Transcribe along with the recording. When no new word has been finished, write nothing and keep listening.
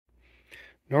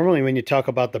Normally when you talk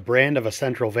about the brand of a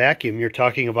central vacuum, you're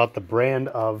talking about the brand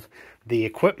of the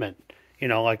equipment. You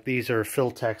know, like these are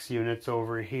Filtex units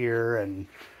over here, and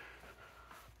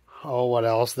oh, what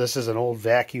else? This is an old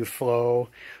VacuFlow.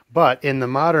 But in the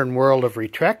modern world of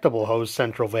retractable hose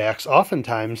central vacs,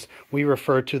 oftentimes we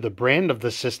refer to the brand of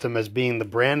the system as being the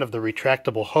brand of the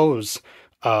retractable hose,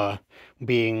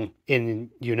 being in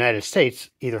the United States,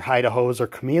 either Hose or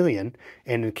Chameleon,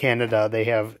 and in Canada they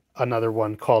have another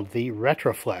one called the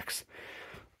Retraflex.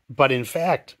 But in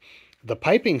fact, the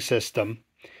piping system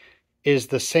is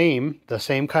the same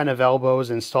kind of elbows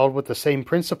installed with the same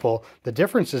principle. The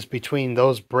differences between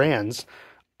those brands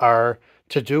are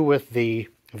to do with the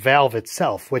valve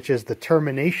itself, which is the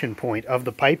termination point of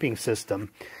the piping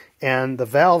system. And the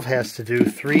valve has to do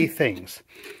three things.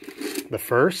 The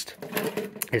first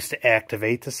is to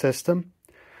activate the system.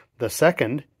 The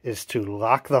second is to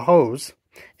lock the hose.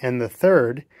 And the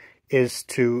third is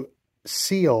to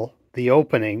seal the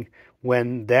opening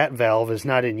when that valve is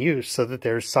not in use so that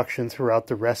there's suction throughout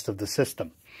the rest of the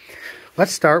system.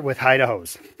 Let's start with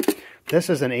hose. This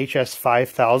is an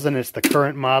HS5000. It's the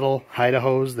current model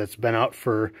hose that's been out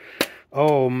for,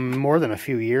 more than a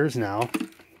few years now.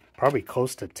 Probably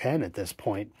close to 10 at this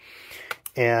point.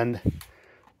 And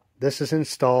this is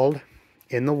installed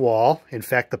in the wall. In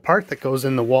fact, the part that goes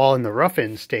in the wall in the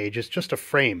rough-in stage is just a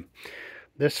frame.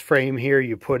 This frame here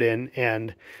you put in,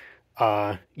 and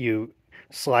you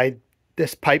slide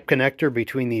this pipe connector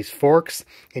between these forks,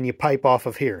 and you pipe off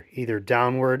of here, either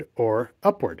downward or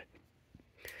upward.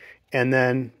 And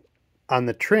then on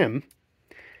the trim,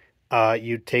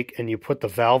 you take and you put the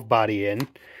valve body in,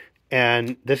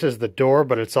 and this is the door,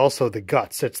 but it's also the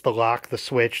guts. It's the lock, the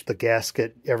switch, the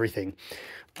gasket, everything.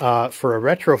 For a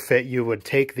retrofit, you would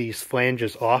take these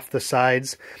flanges off the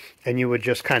sides, and you would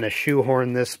just kind of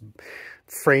shoehorn this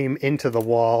frame into the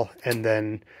wall, and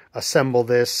then assemble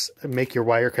this, make your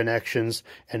wire connections,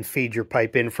 and feed your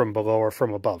pipe in from below or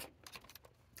from above.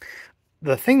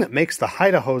 The thing that makes the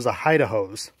hose a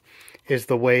hose is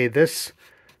the way this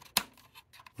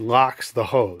locks the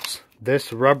hose.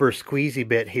 This rubber squeezy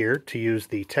bit here, to use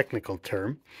the technical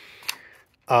term,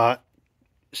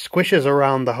 squishes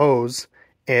around the hose,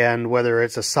 and whether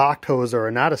it's a socked hose or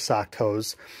not a socked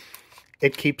hose,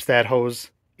 it keeps that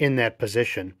hose in that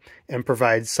position and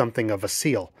provides something of a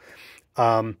seal.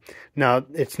 Now,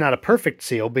 it's not a perfect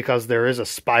seal because there is a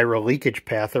spiral leakage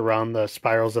path around the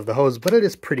spirals of the hose, but it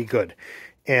is pretty good.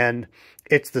 And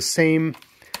it's the same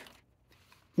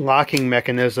locking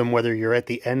mechanism whether you're at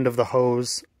the end of the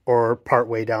hose or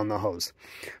partway down the hose.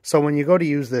 So when you go to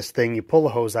use this thing, you pull the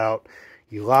hose out,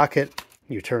 you lock it,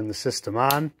 you turn the system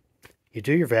on, you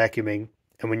do your vacuuming,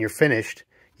 and when you're finished,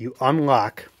 you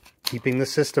unlock, keeping the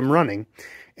system running,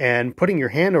 and putting your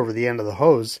hand over the end of the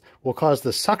hose will cause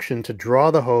the suction to draw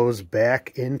the hose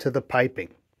back into the piping.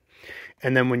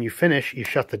 And then when you finish, you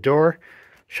shut the door.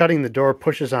 Shutting the door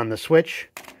pushes on the switch,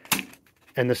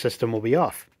 and the system will be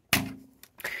off.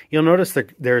 You'll notice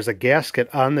that there's a gasket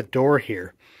on the door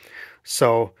here.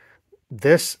 So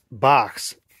this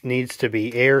box needs to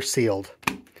be air sealed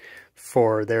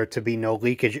for there to be no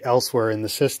leakage elsewhere in the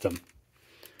system.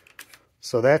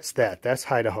 So that's that. That's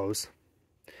hose.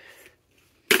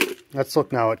 Let's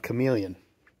look now at Chameleon.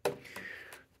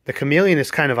 The Chameleon is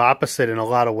kind of opposite in a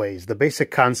lot of ways. The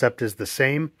basic concept is the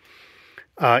same.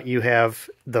 You have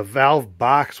the valve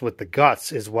box with the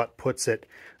guts is what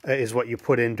you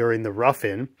put in during the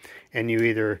rough-in, and you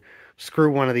either screw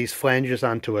one of these flanges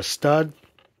onto a stud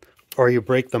or you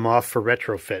break them off for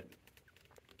retrofit.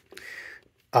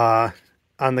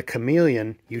 On the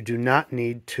Chameleon, you do not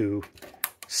need to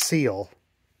seal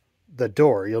the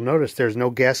door. You'll notice there's no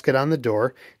gasket on the door.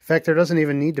 In fact, there doesn't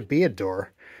even need to be a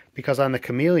door, because on the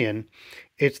Chameleon,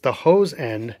 it's the hose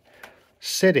end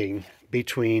sitting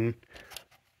between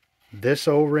this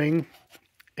O-ring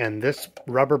and this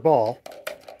rubber ball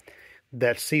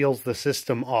that seals the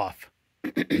system off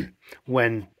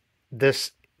when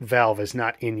this valve is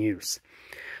not in use.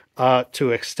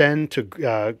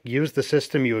 To use the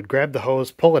system, you would grab the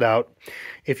hose, pull it out.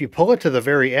 If you pull it to the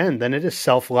very end, then it is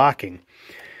self-locking.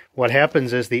 What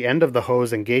happens is the end of the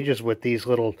hose engages with these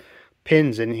little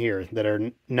pins in here that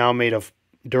are now made of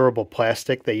durable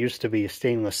plastic. They used to be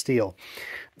stainless steel.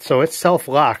 So it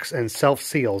self-locks and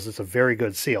self-seals. It's a very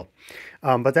good seal.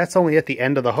 But that's only at the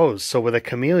end of the hose. So with a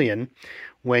Chameleon,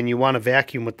 when you want to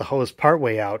vacuum with the hose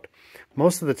partway out,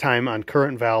 most of the time on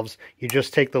current valves, you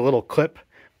just take the little clip,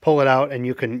 pull it out, and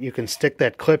you can stick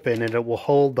that clip in, and it will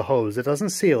hold the hose. It doesn't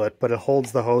seal it, but it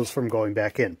holds the hose from going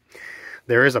back in.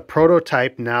 There is a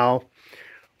prototype now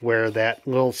where that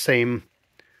little same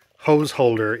hose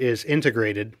holder is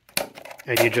integrated,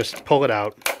 and you just pull it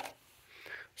out,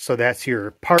 So that's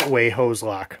your partway hose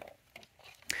lock.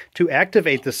 To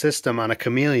activate the system on a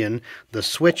Chameleon, the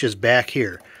switch is back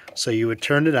here. So you would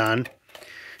turn it on,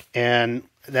 and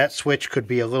that switch could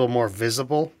be a little more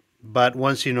visible, but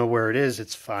once you know where it is,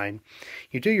 it's fine.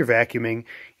 You do your vacuuming.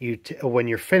 When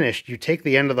you're finished, you take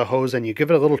the end of the hose and you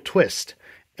give it a little twist,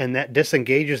 and that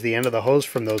disengages the end of the hose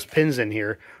from those pins in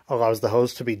here, allows the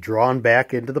hose to be drawn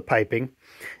back into the piping,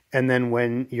 and then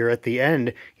when you're at the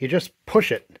end, you just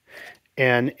push it,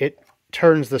 and it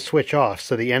turns the switch off.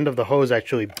 So the end of the hose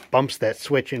actually bumps that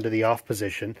switch into the off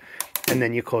position, and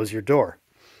then you close your door.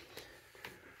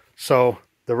 So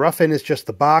the rough-in is just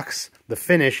the box. The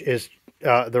finish is,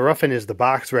 the rough-in is the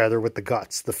box, rather, with the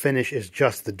guts. The finish is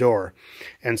just the door.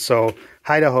 And so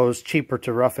Hose, cheaper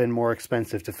to rough-in, more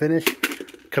expensive to finish.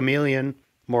 Chameleon,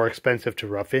 more expensive to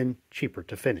rough-in, cheaper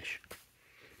to finish.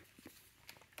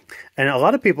 And a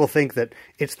lot of people think that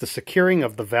it's the securing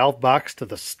of the valve box to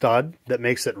the stud that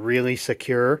makes it really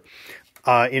secure.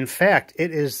 In fact,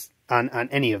 it is on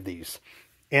any of these,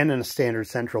 and in a standard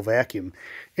central vacuum.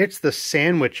 It's the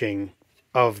sandwiching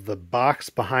of the box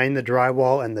behind the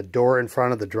drywall and the door in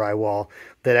front of the drywall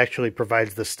that actually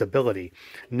provides the stability,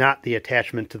 not the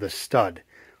attachment to the stud.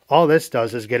 All this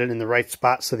does is get it in the right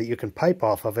spot so that you can pipe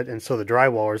off of it, and so the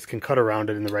drywallers can cut around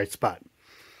it in the right spot.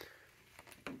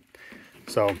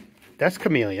 So that's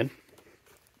Chameleon.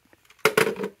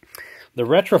 The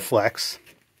Retraflex,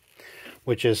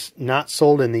 which is not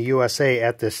sold in the USA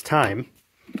at this time,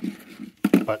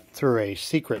 but through a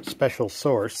secret special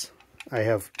source, I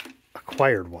have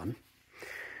acquired one.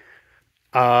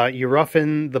 You rough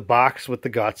in the box with the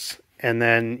guts, and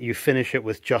then you finish it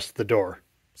with just the door.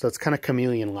 So it's kind of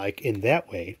Chameleon-like in that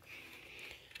way.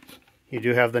 You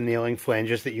do have the nailing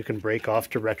flanges that you can break off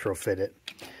to retrofit it.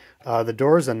 The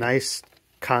door is a nice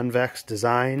convex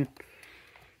design.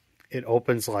 It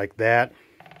opens like that.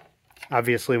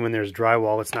 Obviously, when there's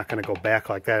drywall, it's not going to go back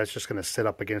like that. It's just going to sit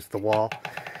up against the wall.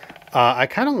 I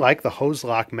kind of like the hose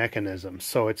lock mechanism.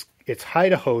 So it's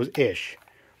hose-ish,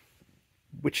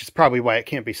 which is probably why it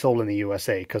can't be sold in the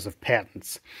USA because of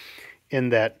patents, in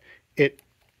that it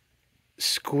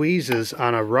squeezes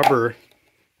on a rubber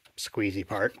squeezy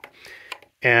part,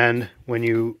 and when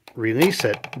you release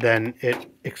it, then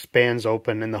it expands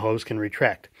open and the hose can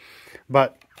retract.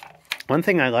 But one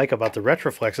thing I like about the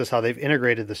Retraflex is how they've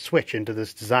integrated the switch into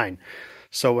this design.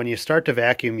 So when you start to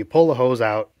vacuum, you pull the hose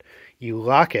out, you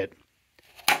lock it,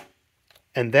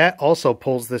 and that also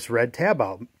pulls this red tab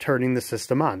out, turning the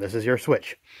system on. This is your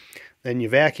switch. Then you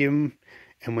vacuum,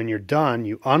 and when you're done,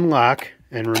 you unlock,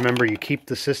 and remember, you keep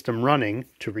the system running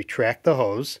to retract the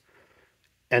hose,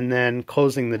 and then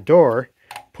closing the door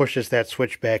pushes that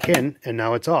switch back in, and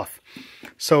now it's off.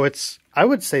 So it's, I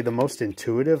would say, the most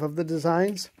intuitive of the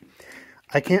designs.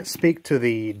 I can't speak to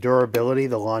the durability,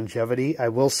 the longevity. I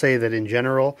will say that in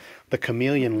general, the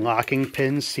Chameleon locking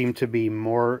pins seem to be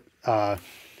more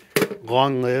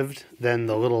long-lived than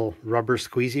the little rubber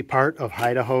squeezy part of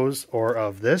Hose or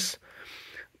of this.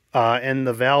 And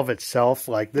the valve itself,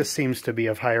 like this, seems to be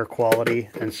of higher quality,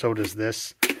 and so does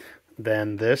this,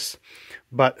 than this.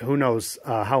 But who knows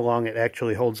how long it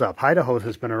actually holds up. Hose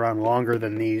has been around longer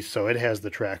than these, so it has the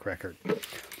track record.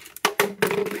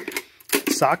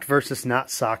 Socked versus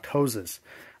not socked hoses.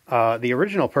 The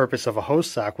original purpose of a hose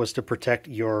sock was to protect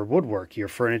your woodwork, your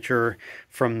furniture,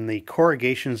 from the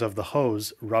corrugations of the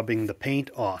hose rubbing the paint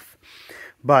off.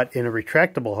 But in a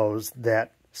retractable hose,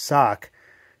 that sock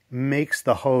makes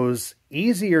the hose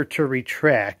easier to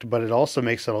retract, but it also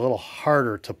makes it a little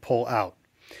harder to pull out.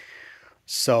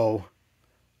 So,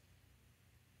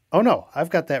 oh no, I've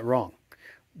got that wrong.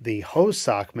 The hose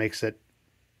sock makes it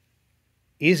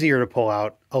easier to pull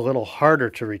out, a little harder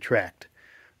to retract.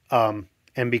 And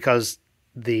because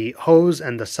the hose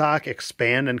and the sock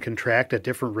expand and contract at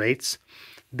different rates,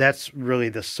 that's really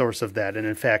the source of that. And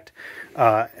in fact,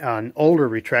 on older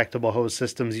retractable hose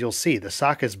systems, you'll see the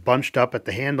sock is bunched up at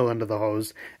the handle end of the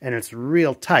hose, and it's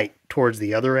real tight towards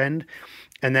the other end.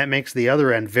 And that makes the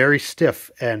other end very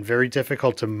stiff and very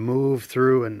difficult to move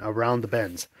through and around the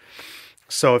bends.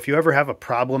 So if you ever have a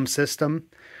problem system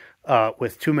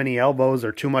with too many elbows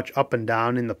or too much up and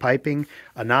down in the piping,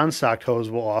 a non-socked hose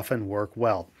will often work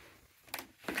well.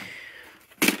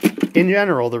 In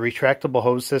general, the retractable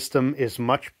hose system is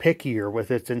much pickier with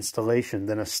its installation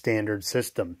than a standard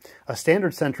system. A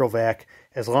standard central vac,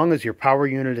 as long as your power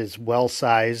unit is well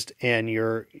sized and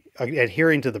you're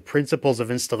adhering to the principles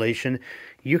of installation,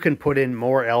 you can put in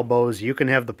more elbows, you can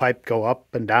have the pipe go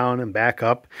up and down and back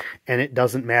up, and it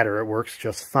doesn't matter, it works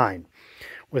just fine.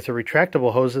 With the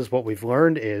retractable hoses, what we've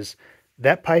learned is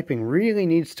that piping really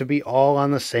needs to be all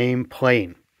on the same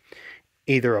plane.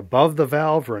 either above the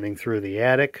valve running through the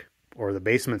attic or the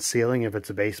basement ceiling if it's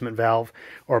a basement valve,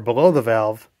 or below the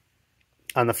valve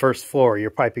on the first floor. Your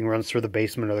piping runs through the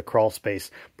basement or the crawl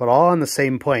space, but all on the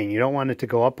same plane. You don't want it to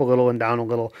go up a little and down a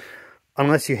little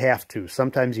unless you have to.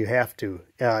 Sometimes you have to.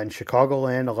 In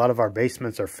Chicagoland, a lot of our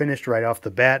basements are finished right off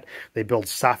the bat. They build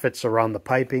soffits around the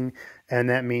piping, and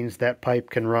that means that pipe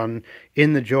can run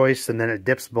in the joist and then it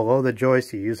dips below the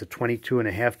joist. You use a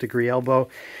 22.5-degree elbow,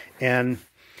 and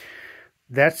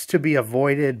that's to be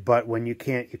avoided, but when you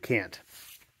can't, you can't.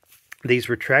 These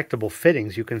retractable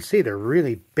fittings, you can see they're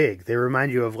really big. They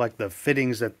remind you of like the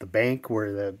fittings at the bank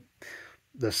where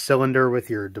the cylinder with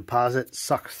your deposit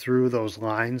sucks through those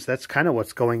lines. That's kind of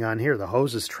what's going on here. The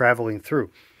hose is traveling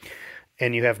through.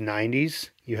 And you have 90s,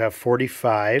 you have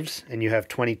 45s, and you have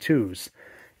 22s.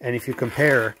 And if you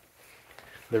compare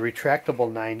the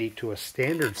retractable 90 to a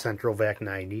standard central vac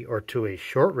 90 or to a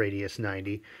short radius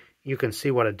 90, you can see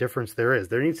what a difference there is.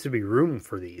 There needs to be room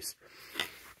for these.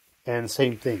 And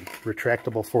same thing,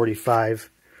 retractable 45,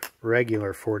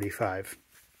 regular 45.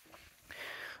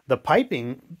 The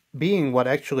piping being what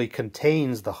actually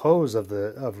contains the hose of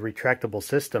the retractable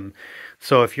system.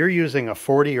 So if you're using a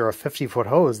 40 or a 50-foot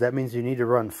hose, that means you need to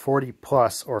run 40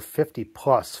 plus or 50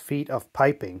 plus feet of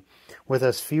piping with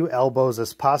as few elbows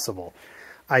as possible.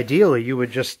 Ideally, you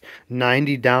would just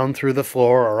 90 down through the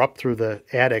floor or up through the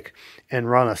attic and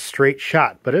run a straight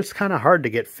shot. But it's kind of hard to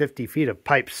get 50 feet of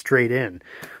pipe straight in.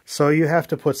 So you have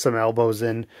to put some elbows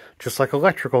in. Just like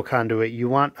electrical conduit, you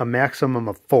want a maximum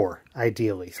of 4,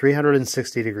 ideally.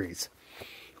 360 degrees.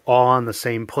 All on the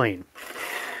same plane.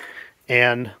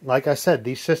 And like I said,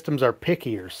 these systems are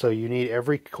pickier. So you need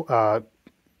every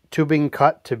tubing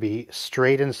cut to be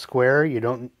straight and square. You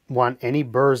don't want any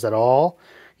burrs at all.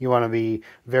 You want to be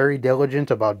very diligent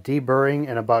about deburring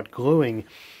and about gluing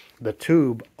the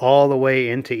tube all the way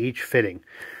into each fitting.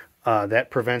 That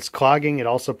prevents clogging. It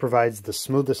also provides the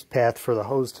smoothest path for the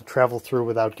hose to travel through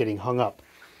without getting hung up.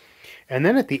 And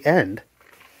then at the end,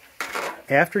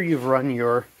 after you've run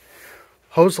your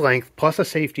hose length plus a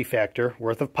safety factor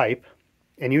worth of pipe,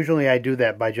 and usually I do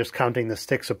that by just counting the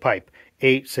sticks of pipe,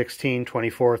 8, 16,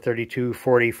 24, 32,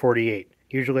 40, 48.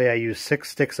 Usually I use 6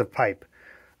 sticks of pipe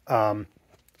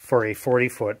for a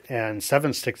 40-foot and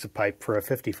 7 sticks of pipe for a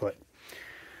 50-foot.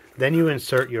 Then you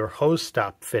insert your hose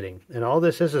stop fitting. And all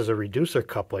this is a reducer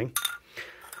coupling.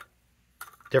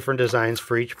 Different designs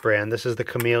for each brand. This is the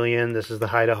Chameleon, this is the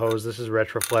Haida hose, this is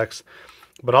Retraflex.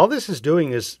 But all this is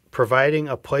doing is providing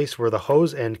a place where the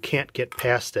hose end can't get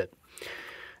past it.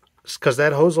 Because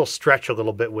that hose will stretch a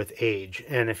little bit with age.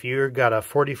 And if you've got a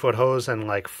 40-foot hose and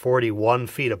like 41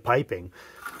 feet of piping,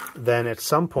 then at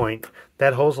some point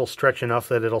that hose will stretch enough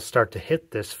that it'll start to hit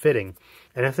this fitting.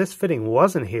 And if this fitting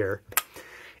wasn't here,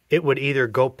 it would either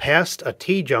go past a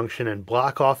T-junction and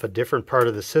block off a different part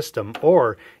of the system,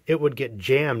 or it would get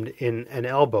jammed in an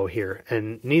elbow here,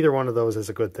 and neither one of those is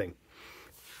a good thing.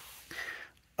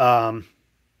 Another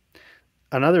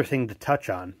thing to touch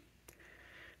on,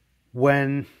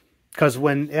 because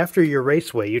after your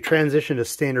raceway, you transition to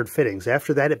standard fittings.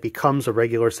 After that, it becomes a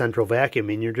regular central vacuum,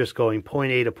 and you're just going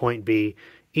point A to point B,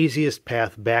 easiest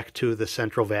path back to the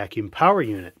central vacuum power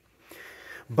unit.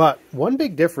 But one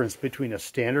big difference between a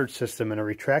standard system and a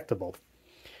retractable,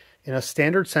 in a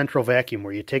standard central vacuum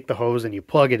where you take the hose and you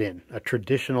plug it in, a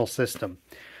traditional system,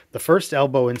 the first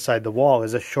elbow inside the wall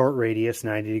is a short radius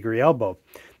 90-degree elbow.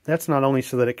 That's not only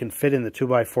so that it can fit in the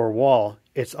 2x4 wall,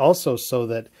 it's also so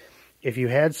that if you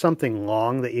had something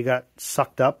long that you got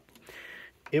sucked up,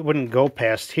 it wouldn't go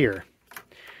past here.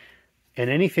 And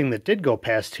anything that did go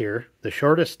past here, the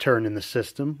shortest turn in the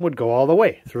system, would go all the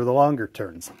way through the longer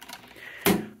turns.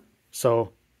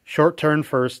 So, short turn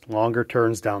first, longer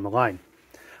turns down the line.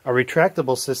 A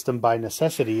retractable system by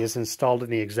necessity is installed in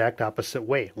the exact opposite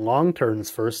way. Long turns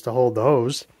first to hold the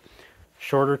hose,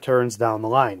 shorter turns down the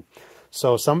line.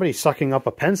 So somebody sucking up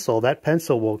a pencil, that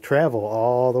pencil will travel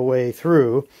all the way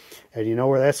through, and you know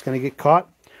where that's going to get caught?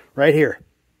 Right here.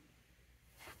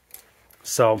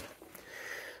 So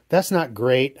that's not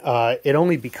great. It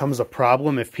only becomes a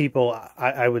problem if people,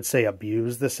 I would say,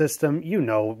 abuse the system. You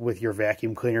know, with your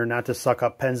vacuum cleaner, not to suck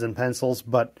up pens and pencils,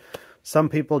 but some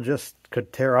people just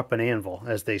could tear up an anvil,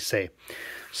 as they say.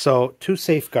 So 2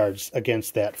 safeguards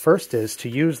against that. First is to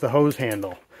use the hose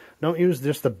handle. Don't use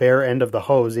just the bare end of the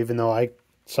hose, even though I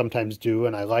sometimes do,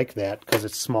 and I like that because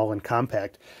it's small and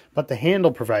compact. But the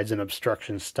handle provides an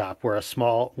obstruction stop where a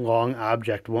small, long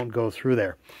object won't go through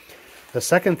there. The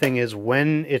second thing is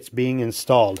when it's being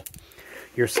installed.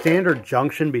 Your standard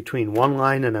junction between one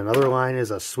line and another line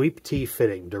is a sweep T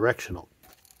fitting, directional.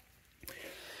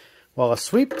 Well, a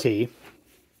sweep T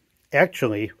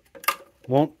actually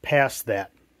won't pass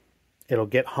that. It'll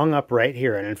get hung up right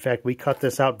here. And in fact, we cut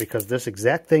this out because this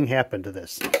exact thing happened to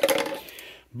this.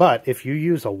 But if you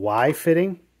use a Y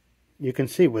fitting, you can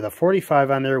see with a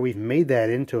 45 on there, we've made that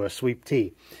into a sweep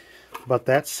T. But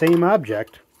that same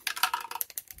object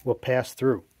will pass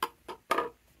through.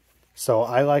 So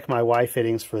I like my Y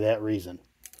fittings for that reason.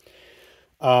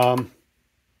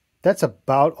 That's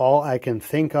about all I can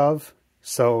think of.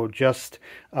 So just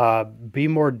be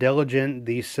more diligent.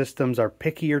 These systems are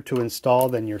pickier to install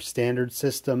than your standard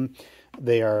system.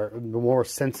 They are more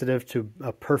sensitive to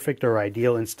a perfect or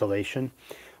ideal installation.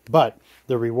 But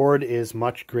the reward is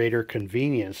much greater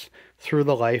convenience through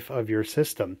the life of your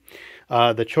system.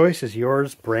 The choice is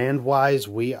yours. Brand-wise,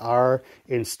 we are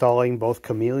installing both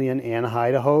Chameleon and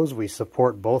Idaho's. We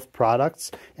support both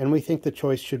products, and we think the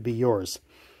choice should be yours.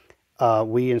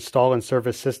 We install and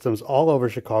service systems all over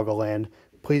Chicagoland.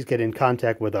 Please get in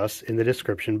contact with us in the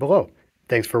description below.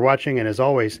 Thanks for watching, and as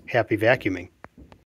always, happy vacuuming.